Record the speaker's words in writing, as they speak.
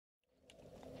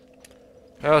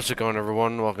How's it going,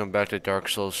 everyone? Welcome back to Dark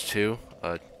Souls 2.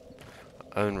 I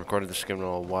haven't recorded this game in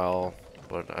a while,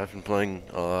 but I've been playing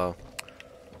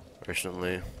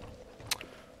recently. In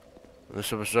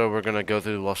this episode, we're gonna go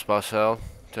through Los Pastel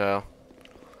to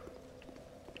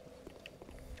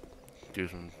do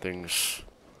some things.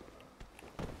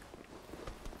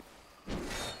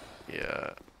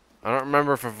 Yeah, I don't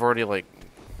remember if I've already gone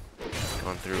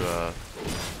through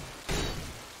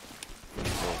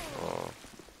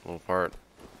little part.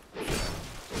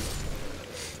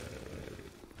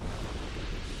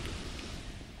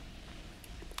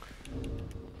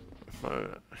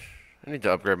 I need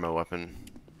to upgrade my weapon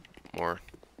more.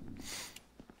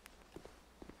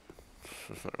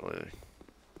 It's not really.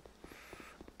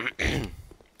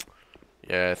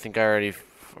 Yeah, I think I already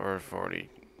already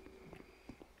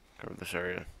covered this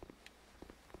area.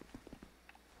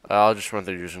 I'll just run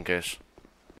through just in case.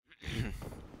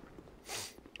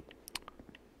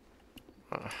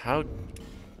 How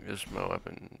is my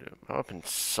weapon? My weapon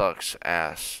sucks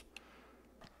ass.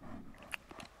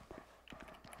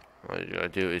 All I gotta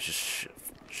do is just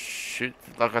shoot,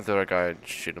 lock onto the right guy, and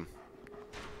shoot him.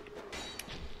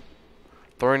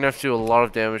 Throwing knives do a lot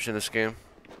of damage in this game.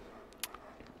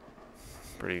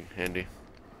 Pretty handy.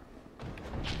 I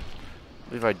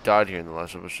believe I died here in the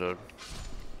last episode.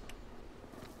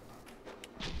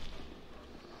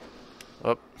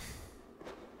 Oh.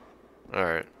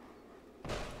 Alright.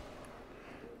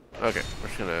 Okay, we're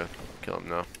just gonna kill him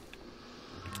now.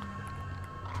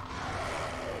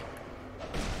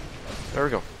 There we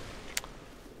go.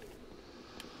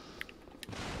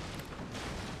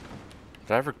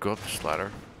 Did I ever go up this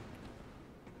ladder?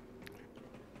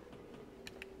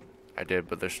 I did,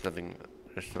 but there's no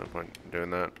point in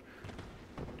doing that.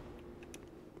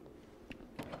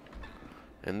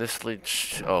 And this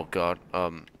leads to, oh god,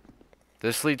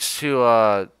 this leads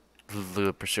to,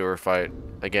 the pursuer fight,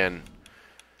 again.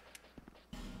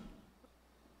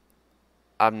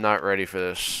 I'm not ready for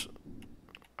this.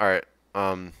 Alright,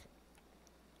 I'm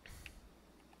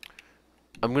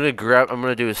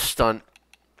gonna do a stunt.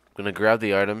 I'm gonna grab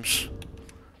the items,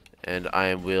 and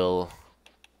I will,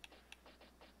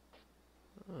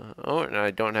 oh, and I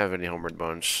don't have any homeward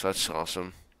bones. That's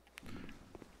awesome.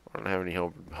 I don't have any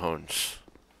homeward bones.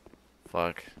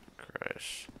 Fuck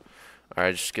Christ.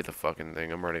 Alright, just get the fucking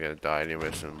thing. I'm already gonna die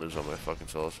anyways and lose all my fucking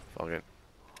souls. Fuck it.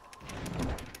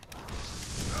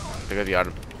 I got the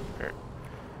item. Here.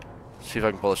 See if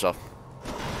I can pull this off.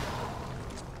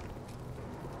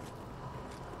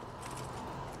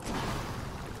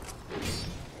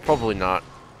 Probably not.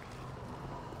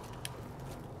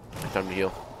 Time to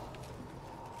heal.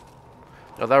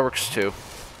 No, that works too.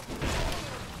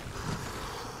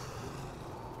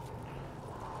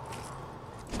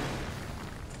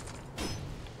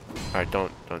 Alright,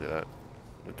 don't do that.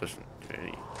 It doesn't do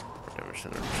any damage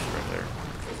than right there.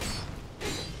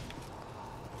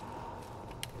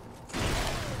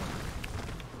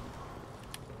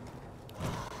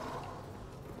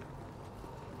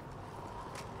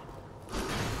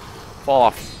 Fall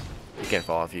off. You can't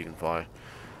fall off, you can fly.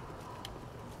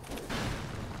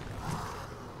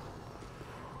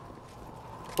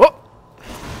 Whoa!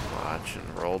 Oh, I shouldn't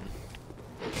have rolled.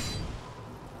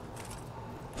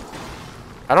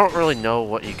 I don't really know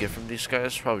what you get from these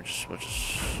guys. Probably just a bunch of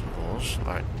souls.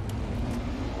 Alright.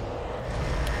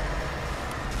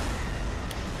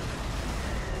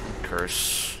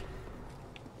 Curse.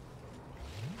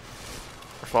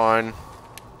 We're fine.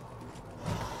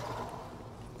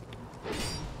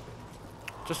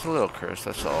 Just a little curse,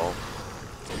 that's all.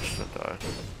 Just don't die.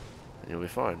 And you'll be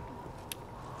fine.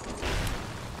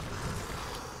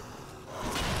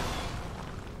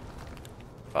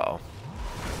 Uh-oh.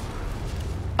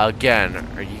 Again,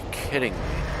 are you kidding me?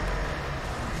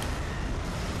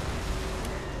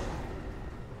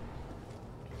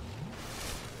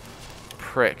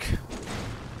 Prick.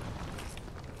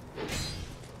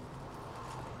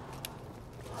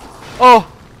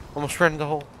 Oh! Almost ran in the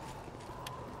hole.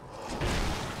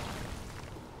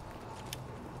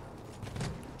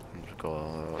 Let's go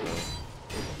all out now.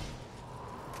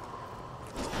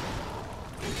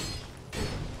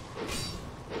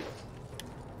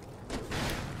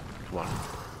 Come on.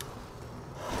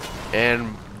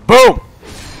 And boom!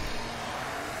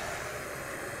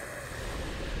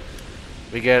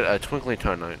 We get a twinkling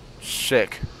titanite.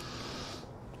 Sick.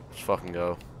 Let's fucking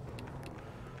go.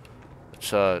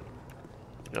 Let's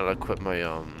equip my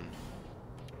I'm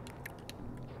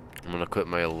gonna equip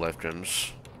my life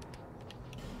gems.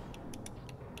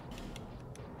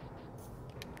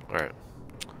 Alright.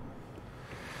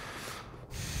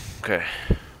 Okay.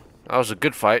 That was a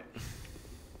good fight.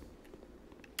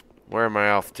 Where am I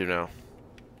off to now?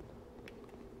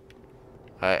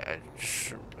 I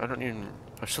don't even.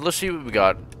 So let's see what we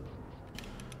got.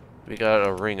 We got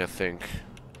a ring, I think.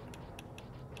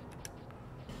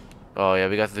 Oh yeah,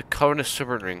 we got the Covenant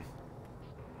Serpent ring.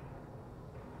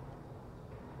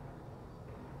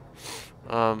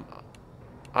 I'm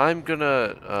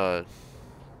gonna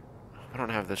I don't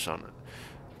have this on it.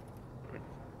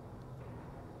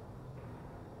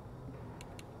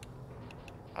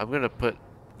 I'm gonna put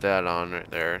that on right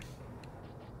there.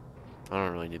 I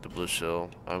don't really need the blue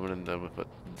seal. I'm gonna put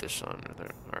this on right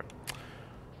there. Alright.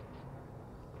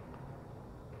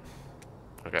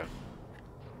 Okay.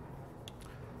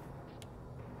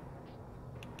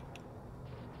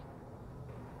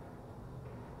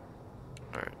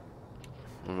 Alright.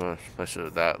 I'm gonna place it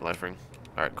with that life ring.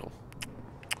 Alright, cool.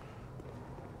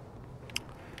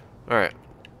 Alright.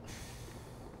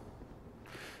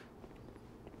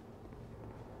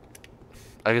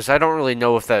 I guess I don't really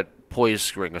know if that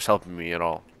poise ring is helping me at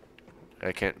all.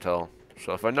 I can't tell.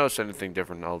 So if I notice anything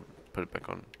different, I'll put it back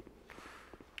on.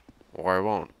 Or I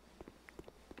won't.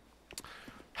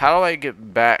 How do I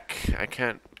get back? I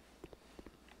can't.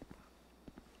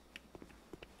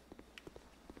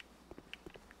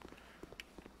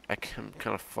 I'm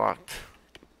kind of fucked.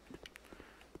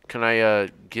 Can I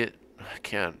get? I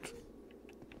can't.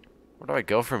 Where do I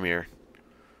go from here?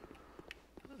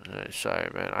 Sorry,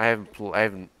 man. I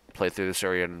haven't played through this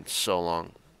area in so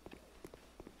long.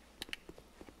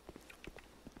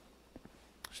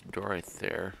 There's a door right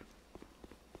there.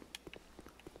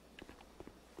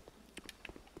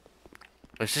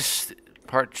 Is this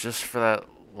part just for that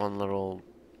one little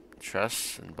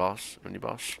chest and mini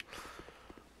boss?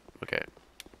 Okay.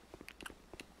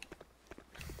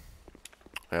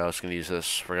 Yeah, I was gonna use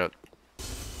this. Forgot.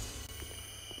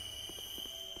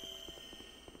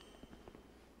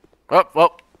 Oh,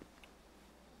 well.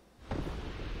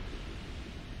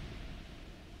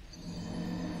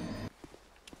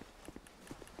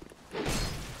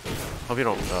 Hope you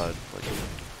don't, like,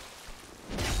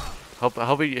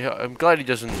 I'm glad he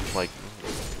doesn't, like,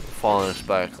 fall on his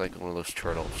back like one of those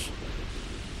turtles.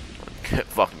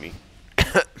 Fuck me.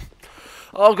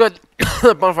 Oh, good.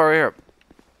 Bonfire here.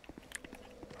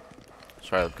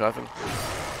 Sorry, I'm coughing.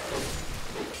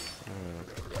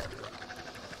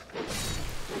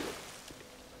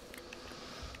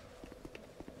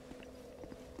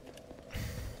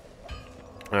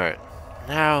 Alright.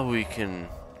 Now we can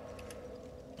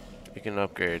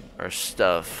upgrade our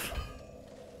stuff.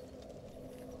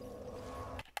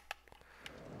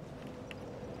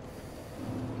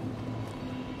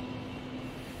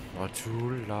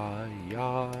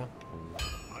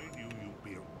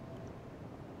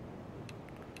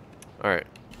 Alright.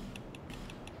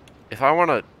 If I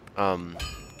wanna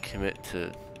commit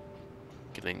to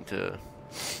getting to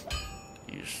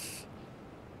use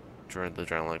the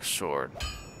Dragonlike sword.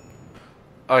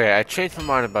 Okay, I changed my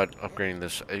mind about upgrading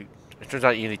this. It turns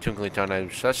out you need Twinkling Town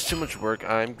items, so that's too much work.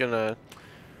 I'm gonna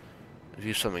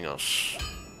use something else.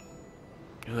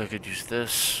 Maybe I could use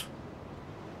this.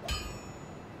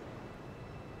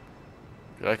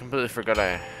 Dude, I completely forgot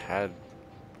I had.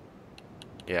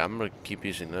 Yeah, I'm gonna keep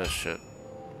using this shit.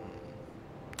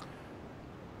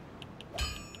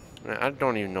 Man, I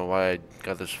don't even know why I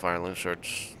got this Firelink sword.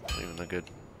 It's not even that good.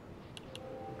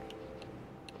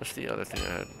 What's the other thing I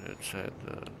had? It said,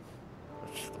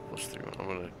 what's the +3 one? I'm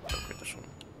gonna upgrade this one.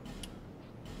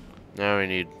 Now we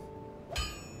need,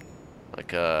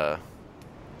 like, I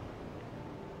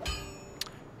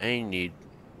need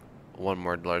one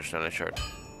more large dynamite shard.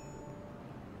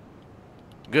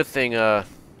 Good thing, I'll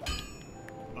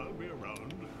be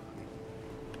around.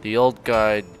 The old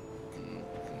guy,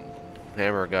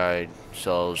 hammer guy,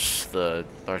 sells the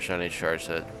large dynamite shards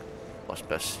at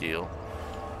best steel.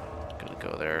 Gonna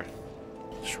go there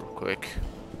just real quick.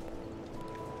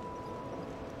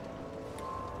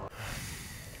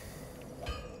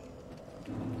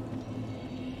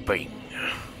 Bang.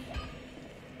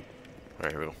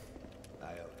 Alright, here we go.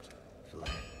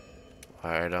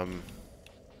 Alright,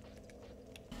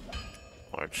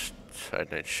 large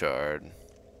titanite shard.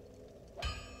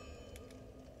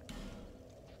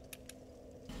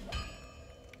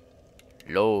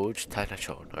 Large titanite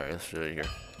shard. Alright, let's do it here.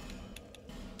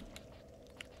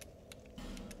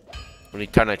 We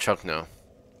need titanite chunk now.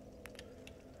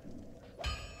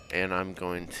 And I'm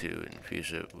going to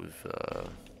infuse it with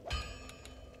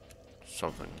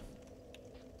something.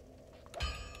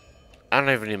 I don't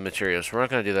have any materials, so we're not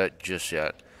going to do that just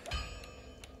yet.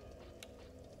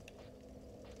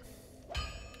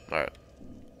 Alright.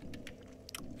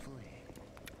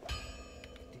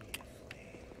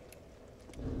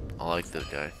 I like this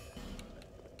guy.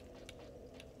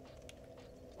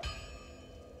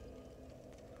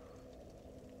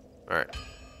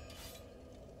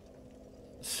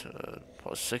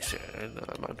 Plus 60.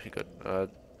 That might be good.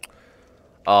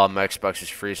 Oh, my Xbox is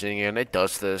freezing, and it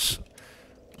does this.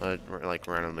 Like,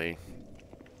 randomly.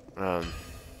 I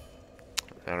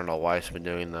don't know why it's been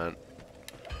doing that.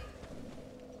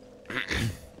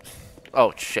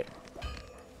 Oh, shit.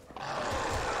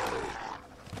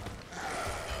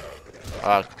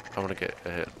 I want to get a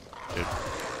hit, dude.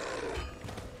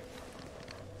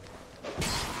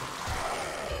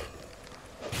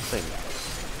 Thing.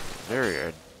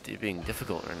 Very being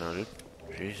difficult right now, dude.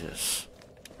 Jesus.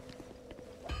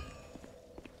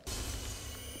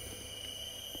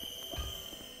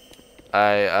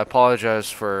 I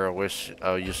apologize for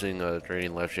using a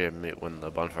draining left jab when the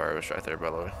bonfire was right there, by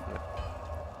the way. Yeah.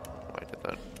 Why I did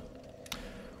that.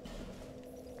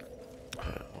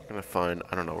 We're gonna find,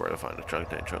 I don't know where to find a trunk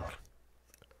tank trunk.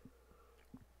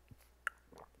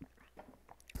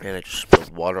 And I just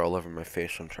spilled water all over my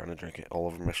face, so I'm trying to drink it all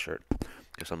over my shirt.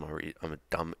 Because I'm a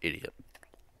dumb idiot.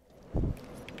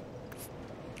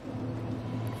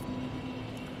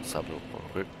 Stop it real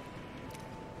quick.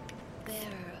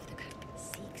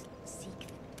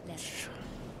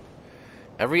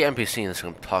 Every NPC in this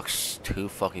game talks too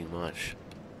fucking much.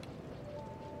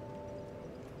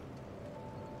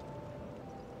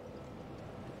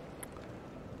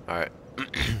 Alright.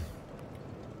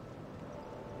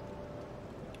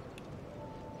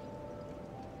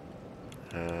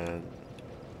 And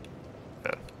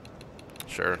yeah,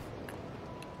 sure.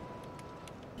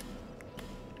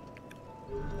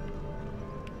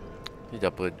 Need to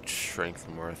upload strength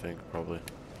more, I think, probably.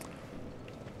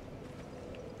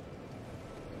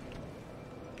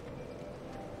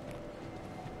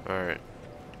 Alright.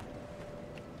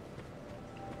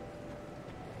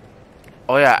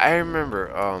 Oh yeah, I remember,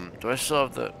 do I still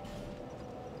have the...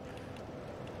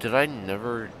 Did I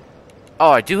never...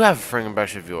 Oh, I do have a friggin'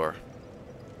 Bash Viewer.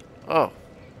 Oh.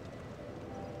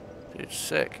 Dude,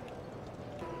 sick.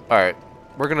 Alright,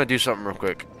 we're gonna do something real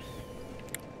quick.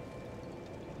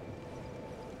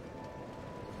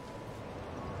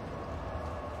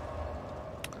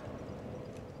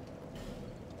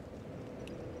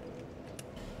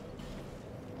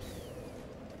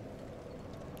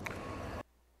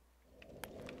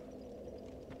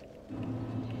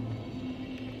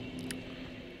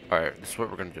 Alright, this is what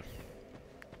we're gonna do.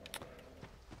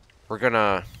 We're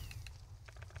gonna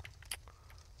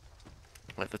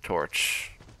light the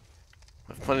torch.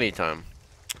 We have plenty of time.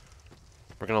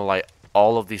 We're gonna light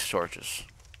all of these torches.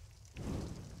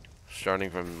 Starting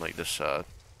from like this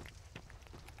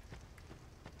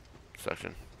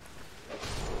section.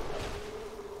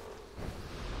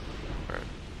 Alright.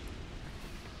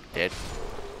 Dead.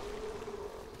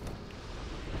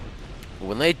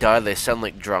 When they die, they sound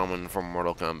like Drummond from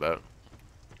Mortal Kombat.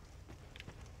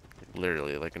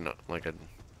 Literally, like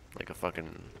a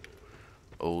fucking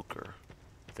ogre.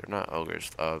 They're not ogres.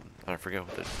 I forget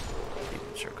what the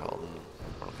demons are called in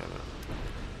Mortal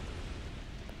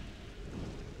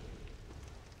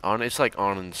Kombat. It's like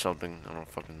on and something. I don't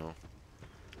fucking know.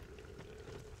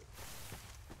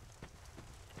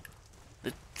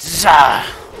 Zah!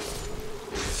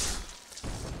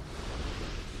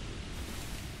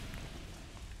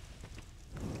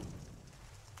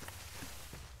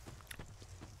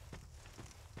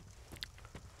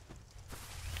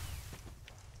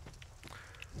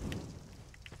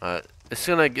 It's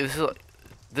gonna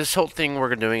this whole thing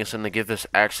we're doing is gonna give us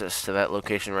access to that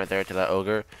location right there, to that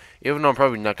ogre. Even though I'm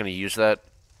probably not gonna use that,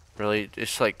 really.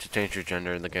 It's like to change your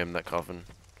gender in the game, that coffin.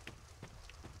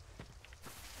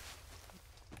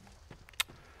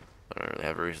 I don't really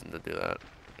have a reason to do that.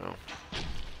 No.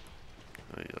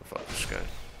 Oh, yeah, fuck this guy.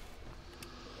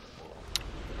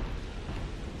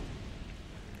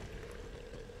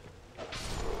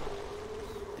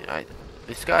 Yeah,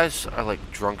 these guys are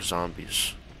like drunk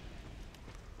zombies.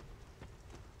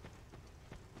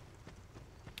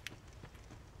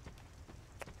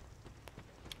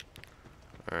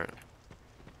 Alright.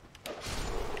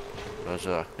 That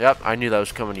was, yep, I knew that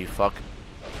was coming, you fuck.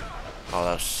 Oh,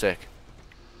 that was sick.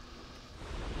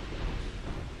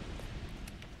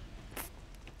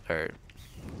 Alright.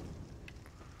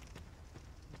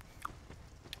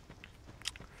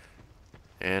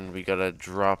 And we gotta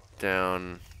drop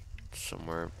down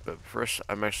somewhere. But first,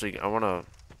 I wanna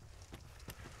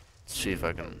see if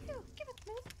I can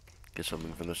get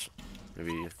something from this.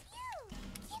 Maybe...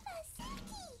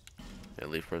 Yeah,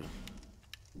 leaf prison.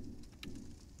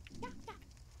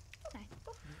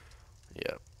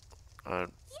 Yeah.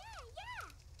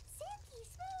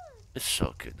 It's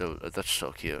so cute. That's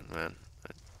so cute, man.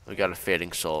 We got a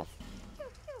fading soul.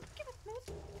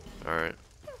 Alright.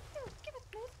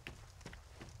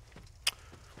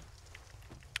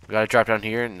 We gotta drop down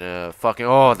here and fucking.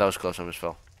 Oh, that was close. I almost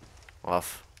fell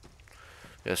off.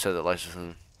 Yeah, I said that license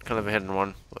and kind of a hidden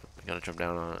one, but we gotta jump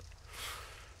down on it.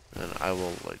 And I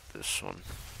will light this one.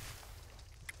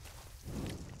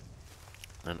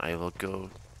 And I will go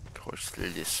towards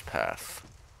this path.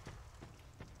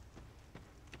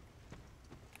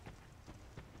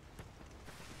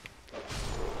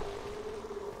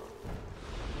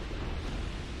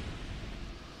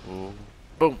 Ooh.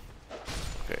 Boom.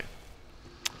 Okay.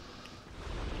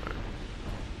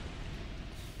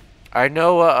 I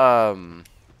know. I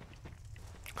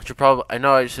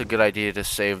know it's a good idea to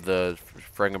save the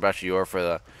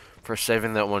Frankenbachelor for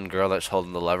saving that one girl that's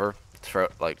holding the lever. It's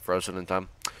like frozen in time.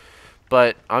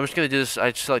 But I'm just gonna do this.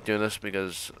 I just like doing this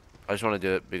because I just want to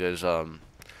do it because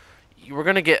we're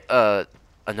gonna get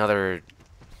another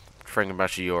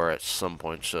Frankenbachelor at some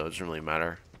point, so it doesn't really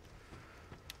matter.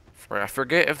 I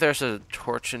forget if there's a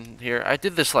torch in here. I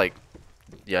did this like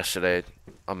yesterday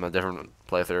on a different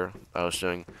playthrough I was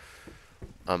doing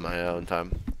on my own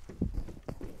time.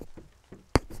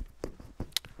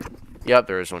 Yep,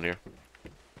 there is one here.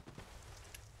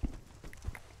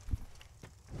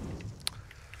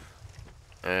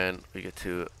 And we get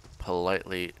to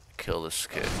politely kill this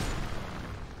kid.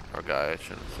 Or guy, I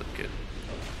shouldn't have said kid.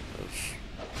 That's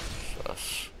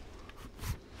sus.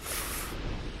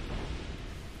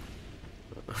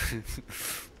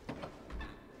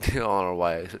 I don't know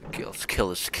why I said kill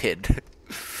this kid.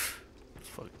 It's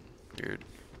fucking weird.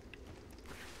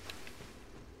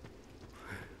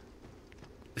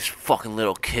 These fucking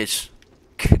little kids.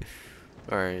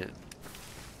 Alright.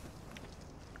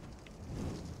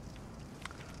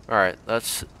 Alright,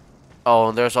 that's... Oh,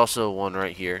 and there's also one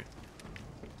right here.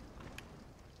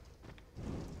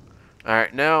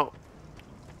 Alright, now...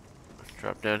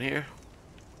 Drop down here.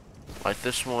 Light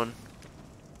this one.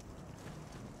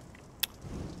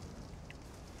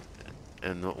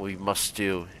 And what we must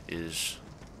do is...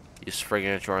 Use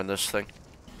Frankenbachelor on this thing.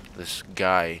 This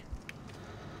guy.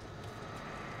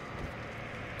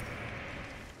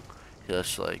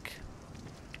 Just like...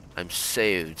 I'm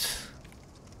saved.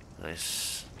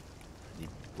 Nice. Need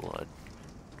blood.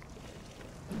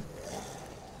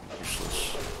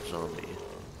 Useless zombie.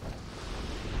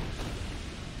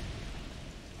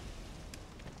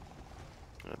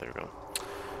 Oh, there we go.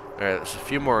 Alright, there's a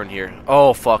few more in here.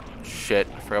 Oh, fuck. Shit.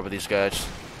 I forgot about these guys.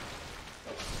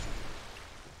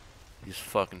 These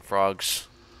fucking frogs.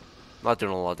 Not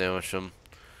doing a lot of damage to them.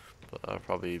 But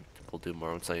probably will do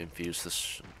more once I infuse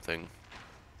this thing.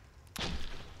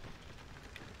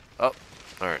 Oh,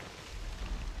 alright.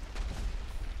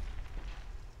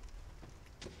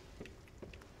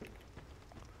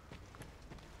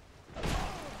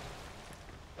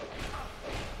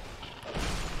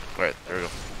 Alright, there we go.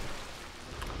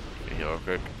 Okay, heal real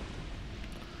quick.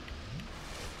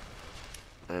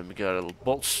 And we got a little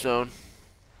bolt stone.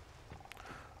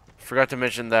 Forgot to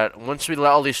mention that once we light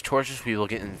all these torches, we will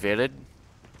get invaded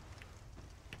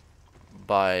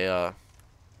by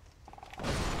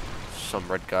some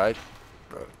red guy.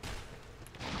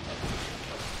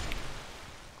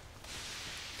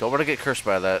 Don't want to get cursed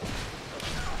by that.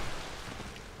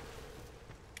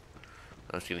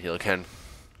 I'm just gonna heal again.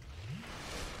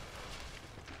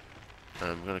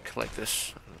 I'm gonna collect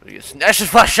this. Nash's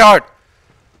flash shard!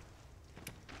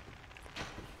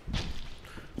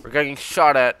 We're getting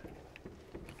shot at.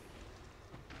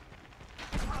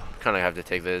 Kinda have to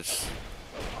take this.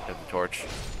 Get the torch.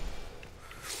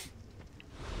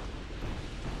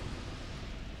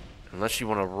 Unless you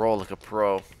want to roll like a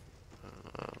pro.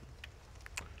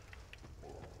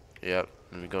 Yep,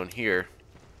 and we go in here.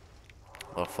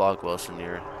 Oh, fog wells in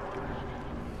here.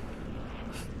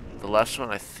 The last one,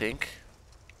 I think.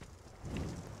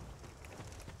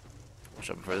 Watch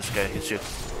out before this guy hits you.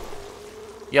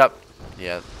 Yep.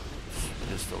 Yeah,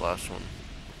 this is the last one.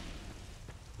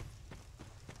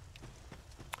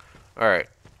 Alright.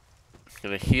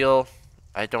 Gonna heal.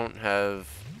 I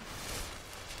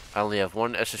only have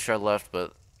one SSR left,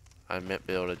 but I might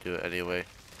be able to do it anyway.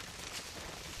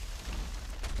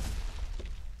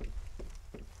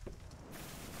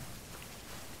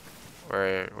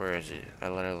 Where is he? I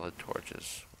let out the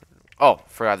torches. Oh,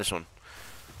 forgot this one.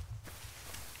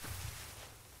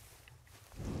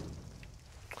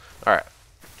 Alright.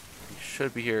 He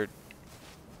should be here.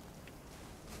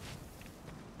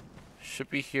 Should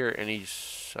be here any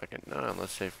second now,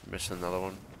 unless they miss another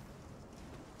one.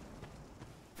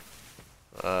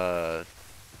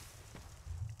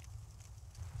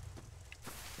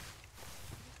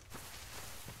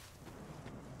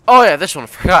 Oh yeah, this one, I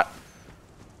forgot.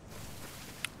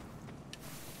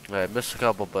 I missed a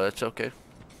couple, but it's okay.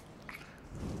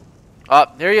 Oh,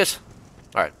 there he is.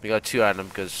 Alright, we got 2 on him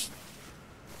because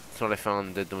that's what I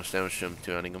found did the most damage to him,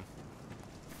 2 ending him.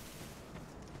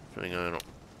 So I don't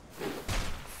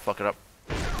fuck it up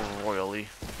royally.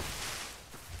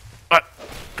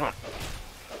 Come on.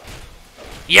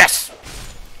 Yes!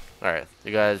 Alright,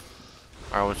 you guys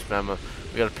are with spam.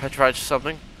 We got a petrified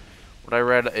something. What I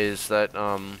read is that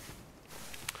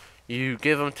you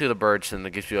give them to the birds and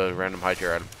it gives you a random high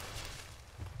tier item.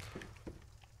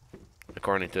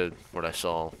 According to what I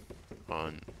saw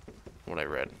on what I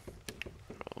read.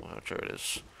 I'm not sure it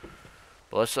is.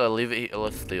 But let's leave it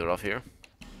off here.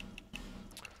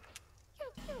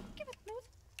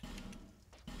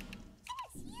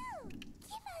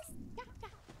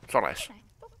 So nice.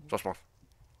 So small.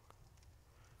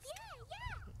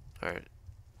 Alright.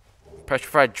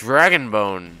 Petrified dragon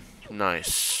bone.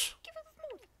 Nice.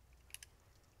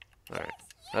 Alright.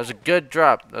 That was a good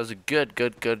drop. That was a good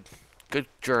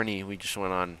journey we just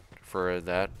went on for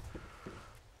that.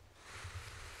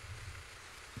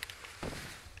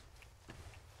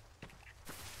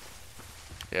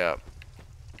 Yeah.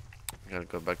 Gotta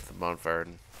go back to the bonfire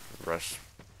and rest.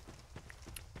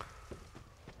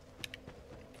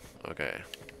 Okay.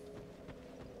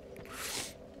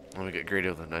 Let me get greedy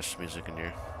with the nice music in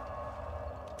here.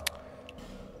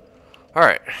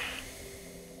 Alright.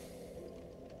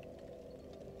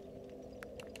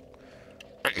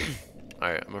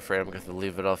 Alright, I'm afraid I'm going to have to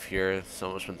leave it off here. It's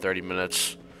almost been 30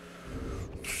 minutes.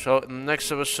 So, in the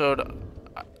next episode,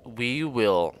 we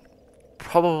will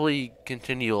probably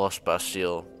continue Lost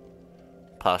Bastille.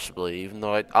 Possibly, even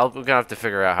though we're going to have to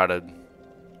figure out how to...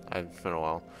 It's been a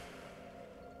while.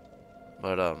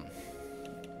 But,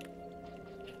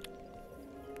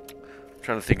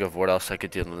 trying to think of what else I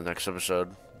could do in the next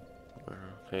episode.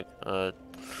 Okay,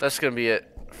 that's gonna be it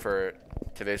for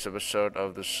today's episode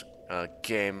of this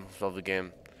game, lovely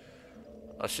game.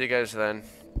 I'll see you guys then.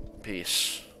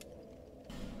 Peace.